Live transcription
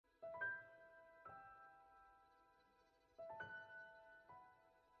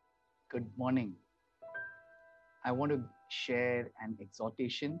Good morning. I want to share an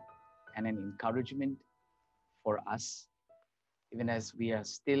exhortation and an encouragement for us, even as we are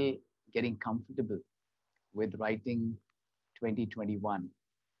still getting comfortable with writing 2021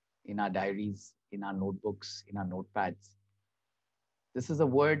 in our diaries, in our notebooks, in our notepads. This is a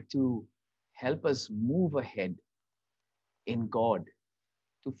word to help us move ahead in God,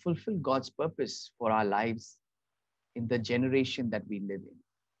 to fulfill God's purpose for our lives in the generation that we live in.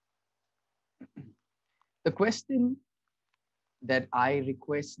 The question that I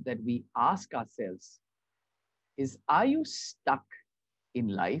request that we ask ourselves is, are you stuck in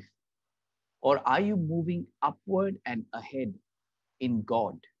life, or are you moving upward and ahead in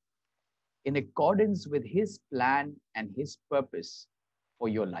God in accordance with His plan and His purpose for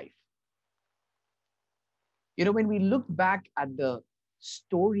your life? When we look back at the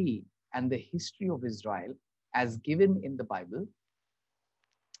story and the history of Israel as given in the Bible,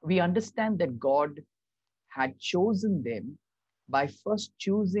 we understand that God had chosen them by first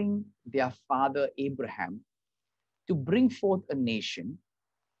choosing their father Abraham to bring forth a nation.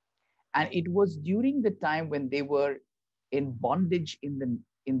 And it was during the time when they were in bondage in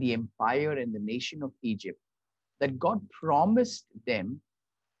the empire and the nation of Egypt that God promised them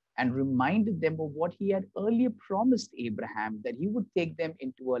and reminded them of what He had earlier promised Abraham, that He would take them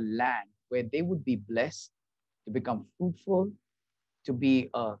into a land where they would be blessed, to become fruitful, to be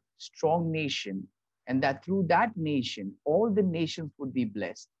a strong nation, and that through that nation, all the nations would be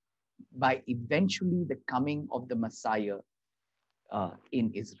blessed by eventually the coming of the Messiah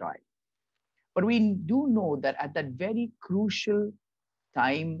in Israel. But we do know that at that very crucial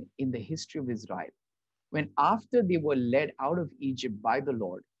time in the history of Israel, when after they were led out of Egypt by the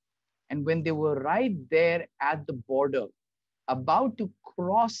Lord, and when they were right there at the border, about to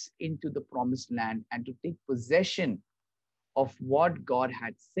cross into the promised land and to take possession of what God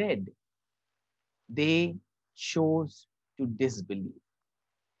had said, they chose to disbelieve.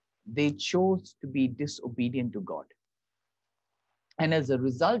 They chose to be disobedient to God. And as a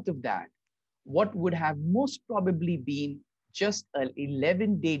result of that, what would have most probably been just an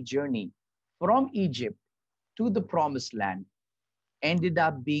 11-day journey from Egypt to the promised land ended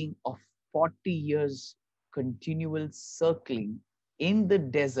up being a 40 years continual circling in the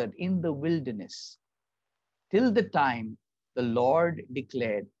desert, in the wilderness, till the time the Lord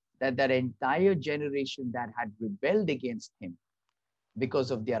declared that that entire generation that had rebelled against Him because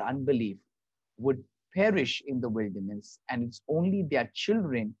of their unbelief would perish in the wilderness, and it's only their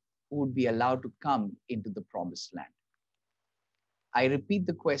children who would be allowed to come into the promised land. I repeat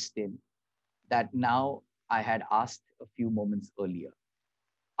the question that now I had asked a few moments earlier.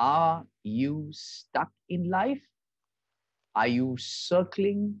 Are you stuck in life? Are you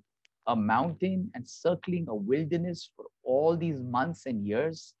circling a mountain and circling a wilderness for all these months and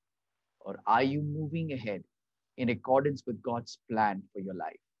years? Or are you moving ahead in accordance with God's plan for your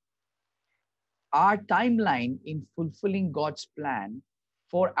life? Our timeline in fulfilling God's plan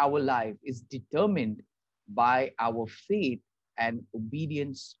for our life is determined by our faith and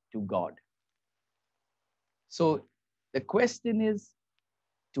obedience to God. So the question is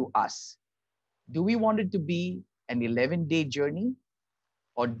to us, do we want it to be an 11-day journey,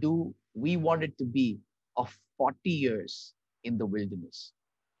 or do we want it to be of 40 years in the wilderness?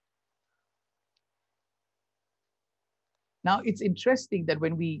 Now, it's interesting that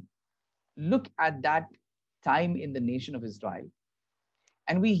when we look at that time in the nation of Israel,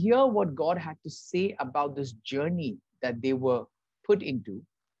 and we hear what God had to say about this journey that they were put into,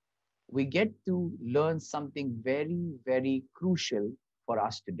 we get to learn something very, very crucial for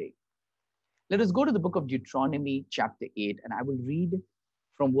us today. Let us go to the book of Deuteronomy, chapter 8, and I will read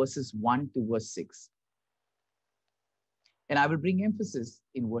from verses 1 to verse 6. And I will bring emphasis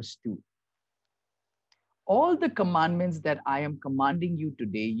in verse 2. All the commandments that I am commanding you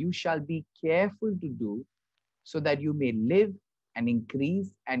today, you shall be careful to do, so that you may live and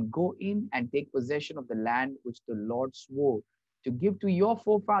increase and go in and take possession of the land which the Lord swore to give to your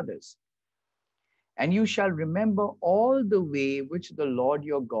forefathers. And you shall remember all the way which the Lord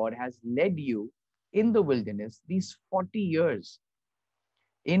your God has led you in the wilderness these 40 years,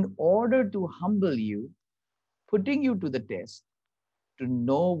 in order to humble you, putting you to the test, to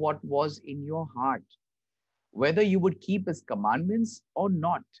know what was in your heart, whether you would keep His commandments or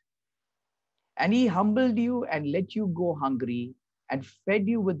not. And He humbled you and let you go hungry, and fed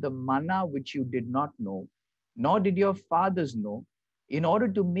you with the manna which you did not know, nor did your fathers know, in order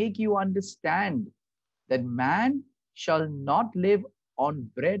to make you understand that man shall not live on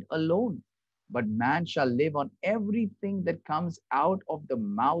bread alone, but man shall live on everything that comes out of the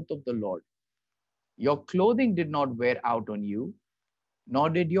mouth of the Lord. Your clothing did not wear out on you, nor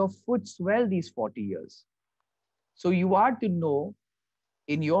did your foot swell these 40 years. So you are to know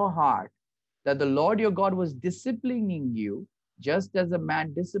in your heart that the Lord your God was disciplining you just as a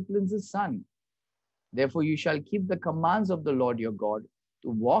man disciplines his son. Therefore, you shall keep the commands of the Lord your God to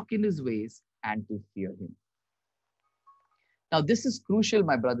walk in his ways and to fear him. Now, this is crucial,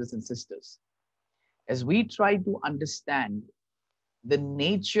 my brothers and sisters, as we try to understand the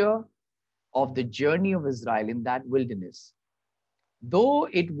nature of the journey of Israel in that wilderness. Though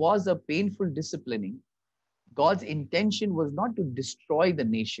it was a painful disciplining, God's intention was not to destroy the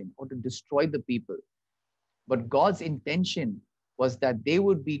nation or to destroy the people, but God's intention was that they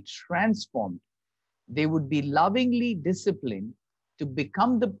would be transformed. They would be lovingly disciplined to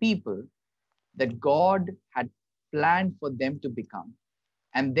become the people that God had planned for them to become.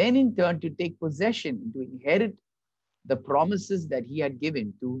 And then in turn to take possession, to inherit the promises that he had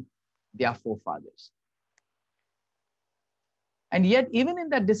given to their forefathers. And yet, even in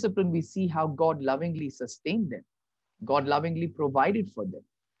that discipline, we see how God lovingly sustained them. God lovingly provided for them.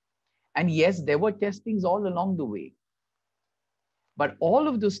 And yes, there were testings all along the way. But all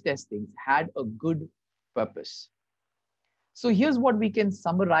of those testings had a good purpose. So here's what we can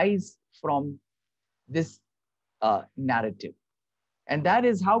summarize from this narrative. And that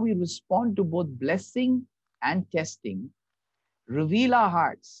is how we respond to both blessing and testing, reveal our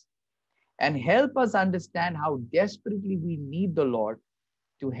hearts, and help us understand how desperately we need the Lord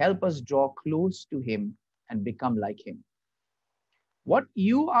to help us draw close to him and become like him. What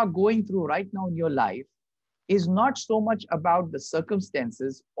you are going through right now in your life is not so much about the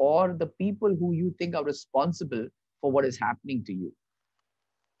circumstances or the people who you think are responsible for what is happening to you.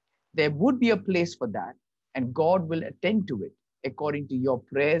 There would be a place for that, and God will attend to it according to your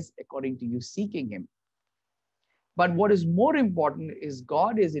prayers, according to you seeking him. But what is more important is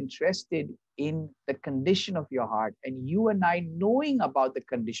God is interested in the condition of your heart, and you and I knowing about the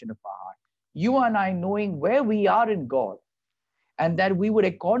condition of our heart, you and I knowing where we are in God, and that we would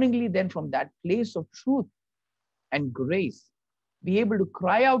accordingly then from that place of truth and grace be able to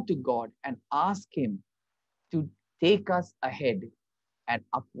cry out to God and ask him to take us ahead and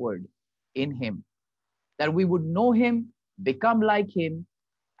upward in him, that we would know him, become like him,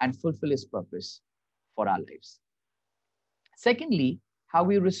 and fulfill his purpose for our lives. Secondly, how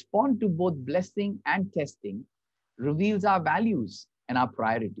we respond to both blessing and testing reveals our values and our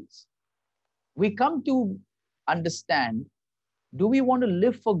priorities. We come to understand, do we want to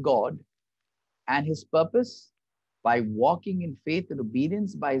live for God and his purpose by walking in faith and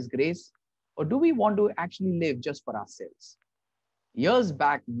obedience by his grace, or do we want to actually live just for ourselves? Years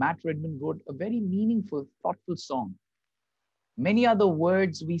back, Matt Redman wrote a very meaningful, thoughtful song. Many are the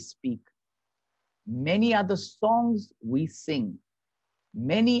words we speak. Many are the songs we sing.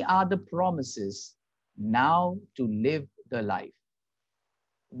 Many are the promises now to live the life.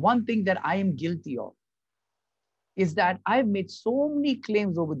 One thing that I am guilty of is that I've made so many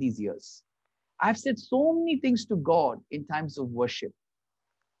claims over these years. I've said so many things to God in times of worship.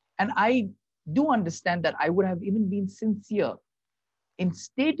 And I do understand that I would have even been sincere in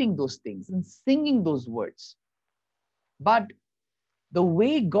stating those things and singing those words. But the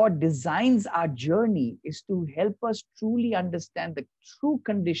way God designs our journey is to help us truly understand the true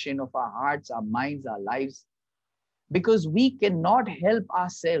condition of our hearts, our minds, our lives, because we cannot help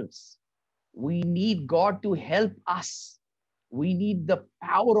ourselves. We need God to help us. We need the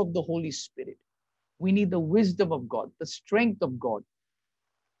power of the Holy Spirit. We need the wisdom of God, the strength of God.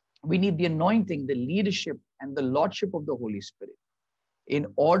 We need the anointing, the leadership, and the lordship of the Holy Spirit in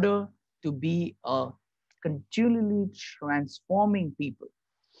order to be a continually transforming people.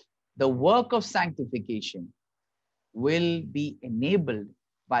 The work of sanctification will be enabled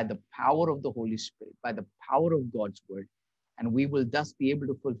by the power of the Holy Spirit, by the power of God's word, and we will thus be able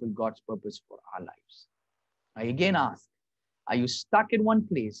to fulfill God's purpose for our lives. I again ask, are you stuck in one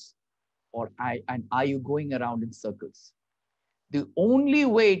place, or are you going around in circles? The only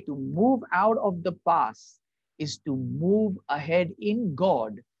way to move out of the past is to move ahead in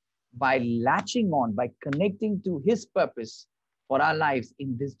God by latching on, by connecting to his purpose for our lives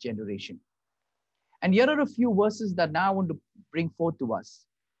in this generation. And here are a few verses that now I want to bring forth to us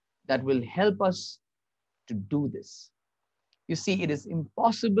that will help us to do this. You see, it is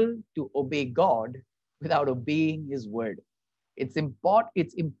impossible to obey God without obeying his word. It's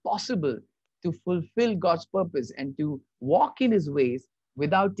impossible to fulfill God's purpose and to walk in his ways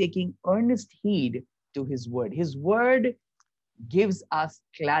without taking earnest heed to his word. His word gives us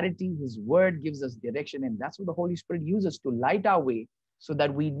clarity. His word gives us direction. And that's what the Holy Spirit uses to light our way so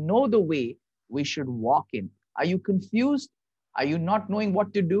that we know the way we should walk in. Are you confused? Are you not knowing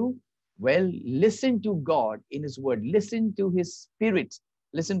what to do? Well, listen to God in His Word, listen to His Spirit,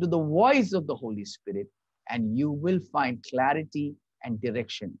 listen to the voice of the Holy Spirit, and you will find clarity and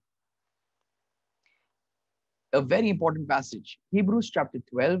direction. A very important passage, Hebrews chapter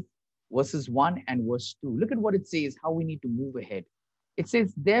 12, verses 1 and verse 2. Look at what it says, how we need to move ahead. It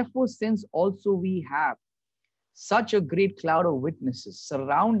says, therefore, since also we have such a great cloud of witnesses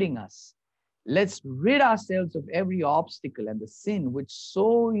surrounding us, let's rid ourselves of every obstacle and the sin which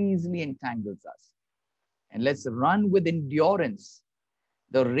so easily entangles us. And let's run with endurance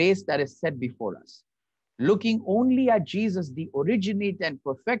the race that is set before us, looking only at Jesus, the originator and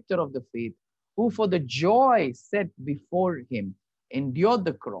perfecter of the faith, who for the joy set before him endured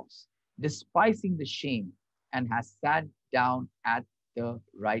the cross, despising the shame, and has sat down at the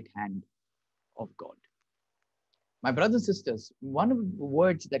right hand of God. My brothers and sisters, one of the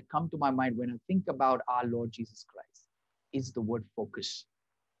words that come to my mind when I think about our Lord Jesus Christ is the word focus.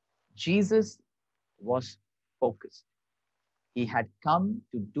 Jesus was focused. He had come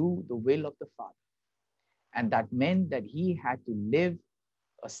to do the will of the Father. And that meant that he had to live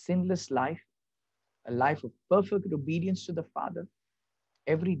a sinless life, a life of perfect obedience to the Father,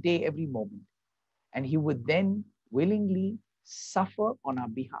 every day, every moment. And he would then willingly suffer on our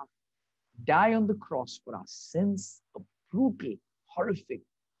behalf, die on the cross for our sins, a brutal, horrific,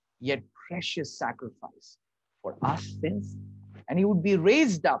 yet precious sacrifice for our sins. And he would be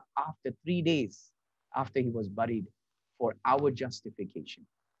raised up after 3 days after he was buried for our justification.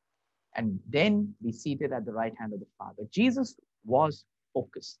 And then be seated at the right hand of the Father. Jesus was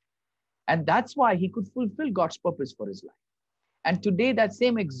focused. And that's why he could fulfill God's purpose for his life. And today that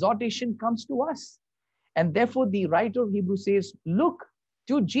same exhortation comes to us. And therefore the writer of Hebrews says, look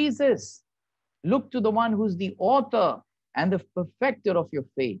to Jesus. Look to the one who's the author and the perfecter of your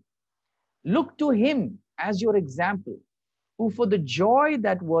faith. Look to him as your example, who for the joy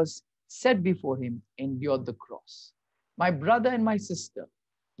that was set before him endured the cross. My brother and my sister,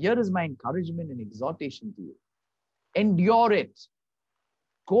 here is my encouragement and exhortation to you. Endure it.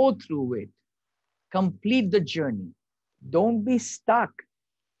 Go through it. Complete the journey. Don't be stuck.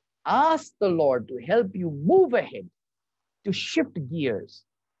 Ask the Lord to help you move ahead, to shift gears.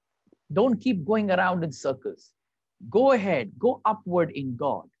 Don't keep going around in circles. Go ahead, go upward in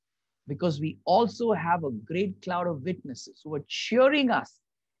God, because we also have a great cloud of witnesses who are cheering us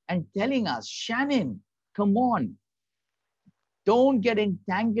and telling us, Shannon, come on. Don't get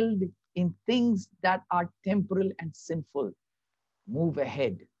entangled in things that are temporal and sinful. Move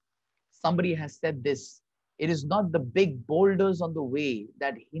ahead. Somebody has said this. It is not the big boulders on the way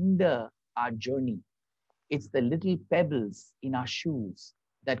that hinder our journey. It's the little pebbles in our shoes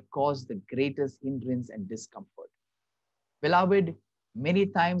that cause the greatest hindrance and discomfort. Beloved, many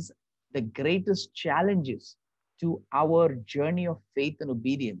times the greatest challenges to our journey of faith and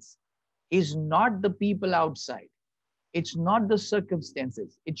obedience is not the people outside. It's not the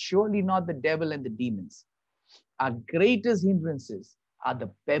circumstances. It's surely not the devil and the demons. Our greatest hindrances are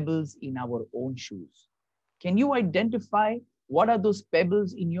the pebbles in our own shoes. Can you identify what are those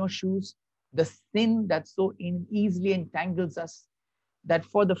pebbles in your shoes? The sin that so easily entangles us, that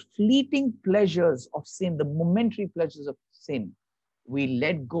for the fleeting pleasures of sin, the momentary pleasures of sin, we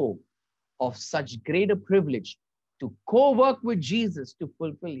let go of such greater privilege to co-work with Jesus to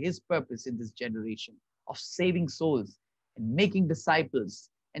fulfill his purpose in this generation of saving souls and making disciples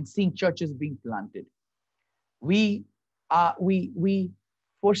and seeing churches being planted. We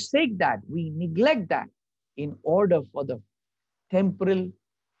forsake that, we neglect that in order for the temporal,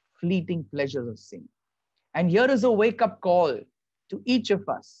 fleeting pleasures of sin. And here is a wake-up call to each of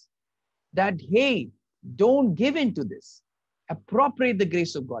us that, hey, don't give in to this. Appropriate the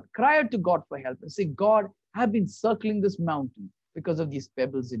grace of God. Cry out to God for help and say, God, I've been circling this mountain because of these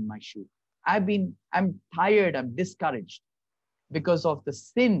pebbles in my shoe. I'm tired, I'm discouraged because of the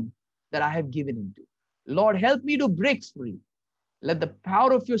sin that I have given into. Lord, help me to break free. Let the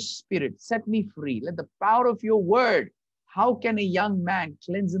power of your spirit set me free. Let the power of your word. How can a young man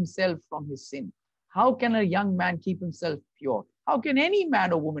cleanse himself from his sin? How can a young man keep himself pure? How can any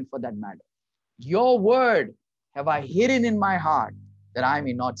man or woman for that matter? Your word have I hidden in my heart that I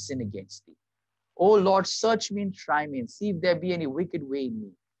may not sin against thee. Oh Lord, search me and try me and see if there be any wicked way in me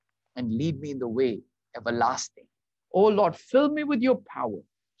and lead me in the way everlasting. Oh Lord, fill me with your power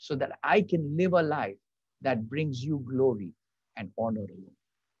so that I can live a life that brings you glory and honor alone.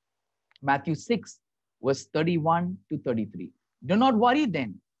 Matthew 6, verse 31 to 33. Do not worry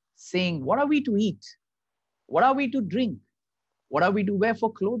then, saying, what are we to eat? What are we to drink? What are we to wear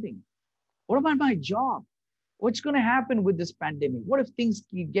for clothing? What about my job? What's going to happen with this pandemic? What if things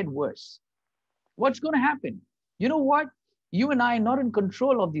get worse? What's going to happen? You know what? You and I are not in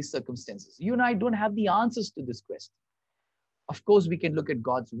control of these circumstances. You and I don't have the answers to this question. Of course, we can look at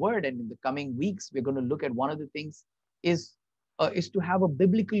God's word, and in the coming weeks, we're going to look at one of the things is, is to have a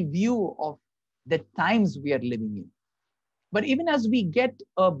biblical view of the times we are living in. But even as we get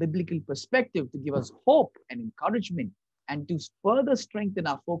a biblical perspective to give us hope and encouragement and to further strengthen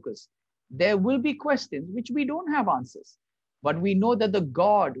our focus, there will be questions which we don't have answers. But we know that the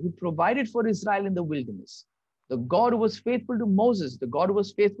God who provided for Israel in the wilderness, the God who was faithful to Moses, the God who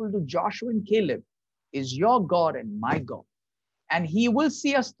was faithful to Joshua and Caleb, is your God and my God. And he will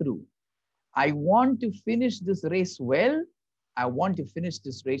see us through. I want to finish this race well. I want to finish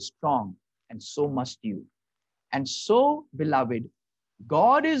this race strong. And so must you. And so, beloved,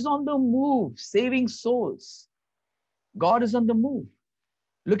 God is on the move, saving souls. God is on the move.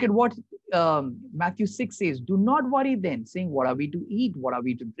 Look at what Matthew 6 says. Do not worry then, saying, what are we to eat? What are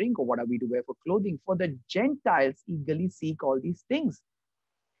we to drink? Or what are we to wear for clothing? For the Gentiles eagerly seek all these things.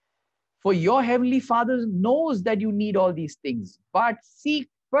 For your heavenly Father knows that you need all these things. But seek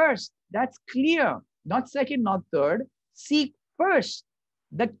first. That's clear. Not second, not third. Seek first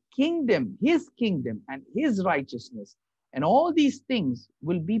the kingdom, his kingdom and his righteousness. And all these things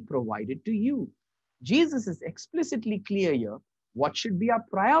will be provided to you. Jesus is explicitly clear here what should be our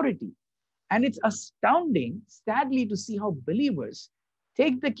priority. And it's astounding, sadly, to see how believers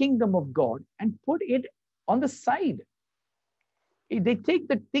take the kingdom of God and put it on the side. They take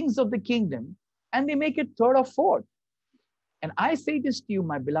the things of the kingdom and they make it third or fourth. And I say this to you,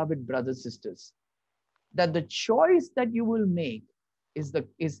 my beloved brothers and sisters, that the choice that you will make it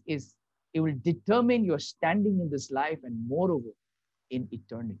will determine your standing in this life and moreover in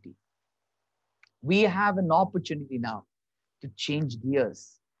eternity. We have an opportunity now to change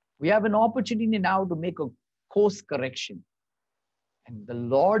gears. We have an opportunity now to make a course correction. And the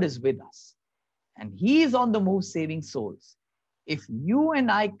Lord is with us. And he is on the move saving souls. If you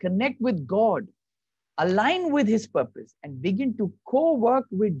and I connect with God, align with his purpose, and begin to co-work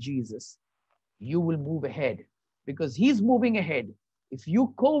with Jesus, you will move ahead because he's moving ahead. If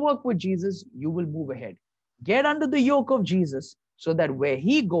you co-work with Jesus, you will move ahead. Get under the yoke of Jesus so that where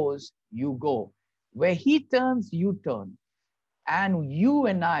he goes, you go. Where he turns, you turn. And you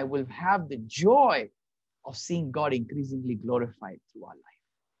and I will have the joy of seeing God increasingly glorified through our life.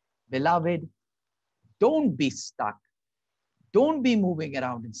 Beloved, don't be stuck. Don't be moving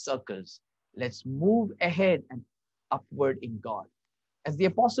around in circles. Let's move ahead and upward in God. As the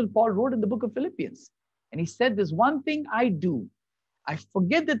Apostle Paul wrote in the book of Philippians, and he said, there's one thing I do. I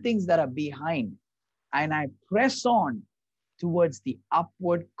forget the things that are behind, and I press on towards the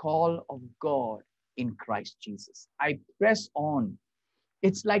upward call of God in Christ Jesus. I press on.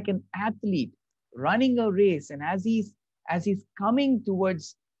 It's like an athlete running a race, and as he's coming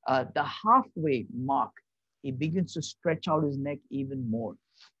towards the halfway mark, he begins to stretch out his neck even more.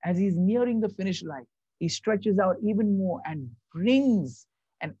 As he's nearing the finish line, he stretches out even more and brings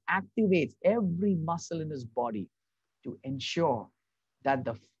and activates every muscle in his body to ensure that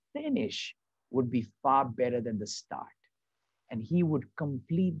the finish would be far better than the start. And he would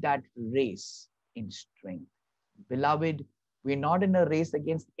complete that race in strength. Beloved, we're not in a race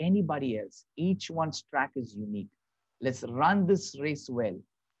against anybody else. Each one's track is unique. Let's run this race well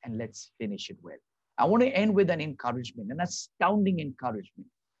and let's finish it well. I want to end with an encouragement, an astounding encouragement.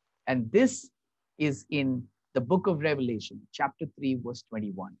 And this is in the book of Revelation, chapter 3, verse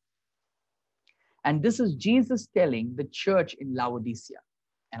 21. And this is Jesus telling the church in Laodicea.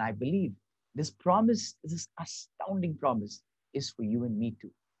 And I believe this promise, this astounding promise, is for you and me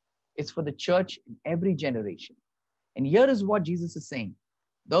too. It's for the church in every generation. And here is what Jesus is saying.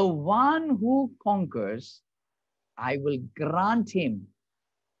 The one who conquers, I will grant him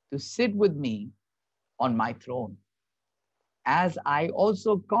to sit with me on my throne, as I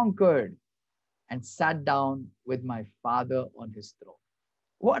also conquered and sat down with my Father on his throne.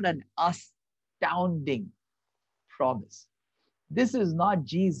 What an astounding promise. This is not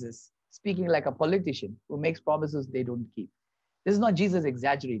Jesus speaking like a politician who makes promises they don't keep. This is not Jesus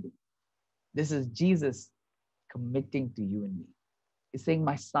exaggerating. This is Jesus committing to you and me. He's saying,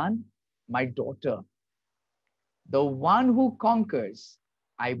 my son, my daughter, the one who conquers,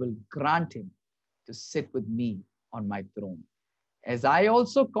 I will grant him to sit with me on my throne, as I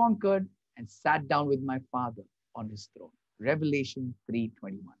also conquered and sat down with my Father on his throne. Revelation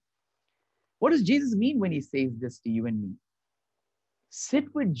 3:21. What does Jesus mean when he says this to you and me?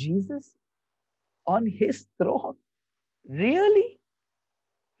 Sit with Jesus on his throne? Really?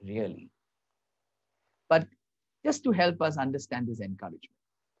 Really? But just to help us understand this encouragement,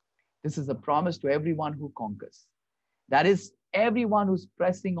 this is a promise to everyone who conquers. That is, everyone who's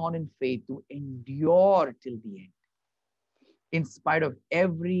pressing on in faith to endure till the end. in spite of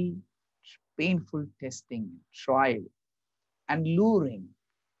every painful testing, trial, and luring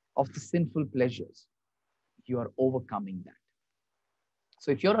of the sinful pleasures, you are overcoming that.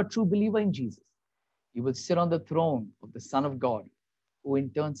 So if you're a true believer in Jesus, you will sit on the throne of the Son of God, who in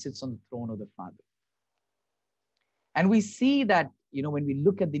turn sits on the throne of the Father. And we see that, when we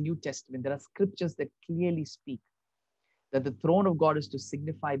look at the New Testament, there are scriptures that clearly speak that the throne of God is to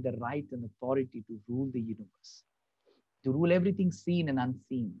signify the right and authority to rule the universe, to rule everything seen and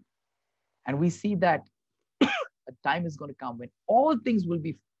unseen. And we see that a time is going to come when all things will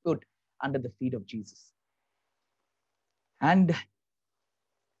be put under the feet of Jesus. And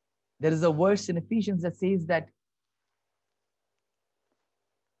there is a verse in Ephesians that says that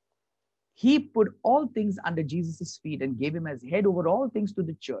he put all things under Jesus' feet and gave him as head over all things to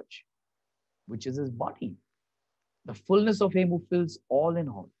the church, which is his body, the fullness of him who fills all in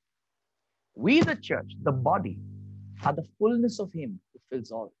all. We, the church, the body, are the fullness of him who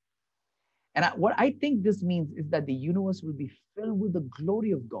fills all. And what I think this means is that the universe will be filled with the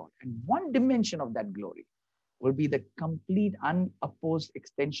glory of God. And one dimension of that glory will be the complete, unopposed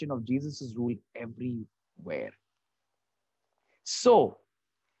extension of Jesus' rule everywhere. So,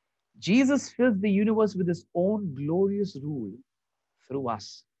 Jesus fills the universe with his own glorious rule through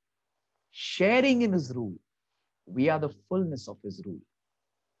us. Sharing in his rule, we are the fullness of his rule.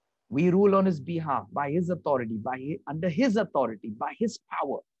 We rule on his behalf, by his authority, under his authority, by his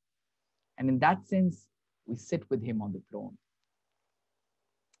power. And in that sense, we sit with him on the throne.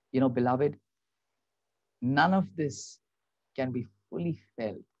 Beloved, none of this can be fully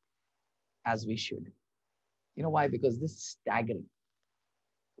felt as we should. You know why? Because this is staggering.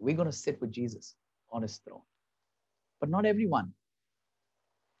 We're going to sit with Jesus on his throne. But not everyone.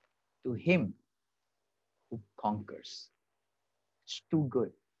 To him who conquers. It's too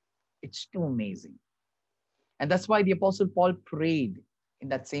good. It's too amazing. And that's why the Apostle Paul prayed in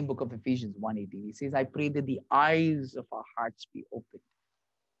that same book of Ephesians 1:18. He says, I pray that the eyes of our hearts be opened.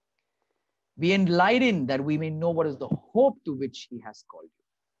 Be enlightened that we may know what is the hope to which he has called you.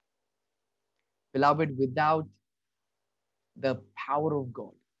 Beloved, without the power of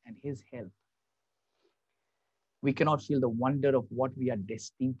God and his help, we cannot feel the wonder of what we are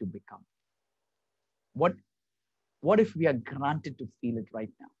destined to become. What if we are granted to feel it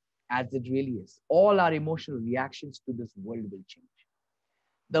right now, as it really is? All our emotional reactions to this world will change.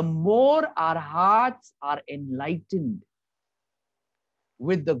 The more our hearts are enlightened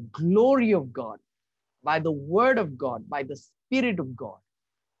with the glory of God, by the word of God, by the Spirit of God,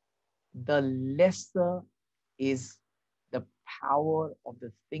 the lesser is the power of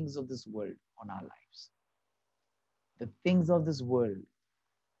the things of this world on our lives. The things of this world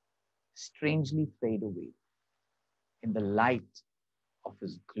strangely fade away in the light of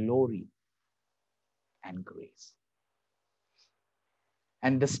his glory and grace.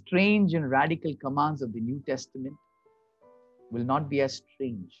 And the strange and radical commands of the New Testament will not be as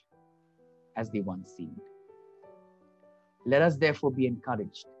strange as they once seemed. Let us therefore be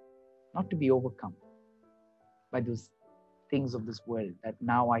encouraged not to be overcome by those things of this world that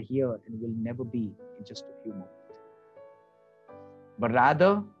now are here and will never be in just a few moments. But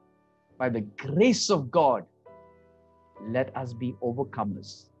rather, by the grace of God, let us be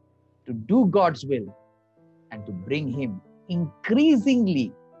overcomers to do God's will and to bring him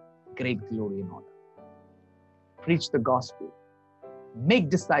increasingly great glory and honor. Preach the gospel. Make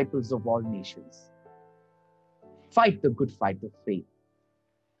disciples of all nations. Fight the good fight of faith.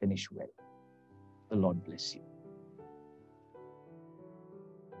 Finish well. The Lord bless you.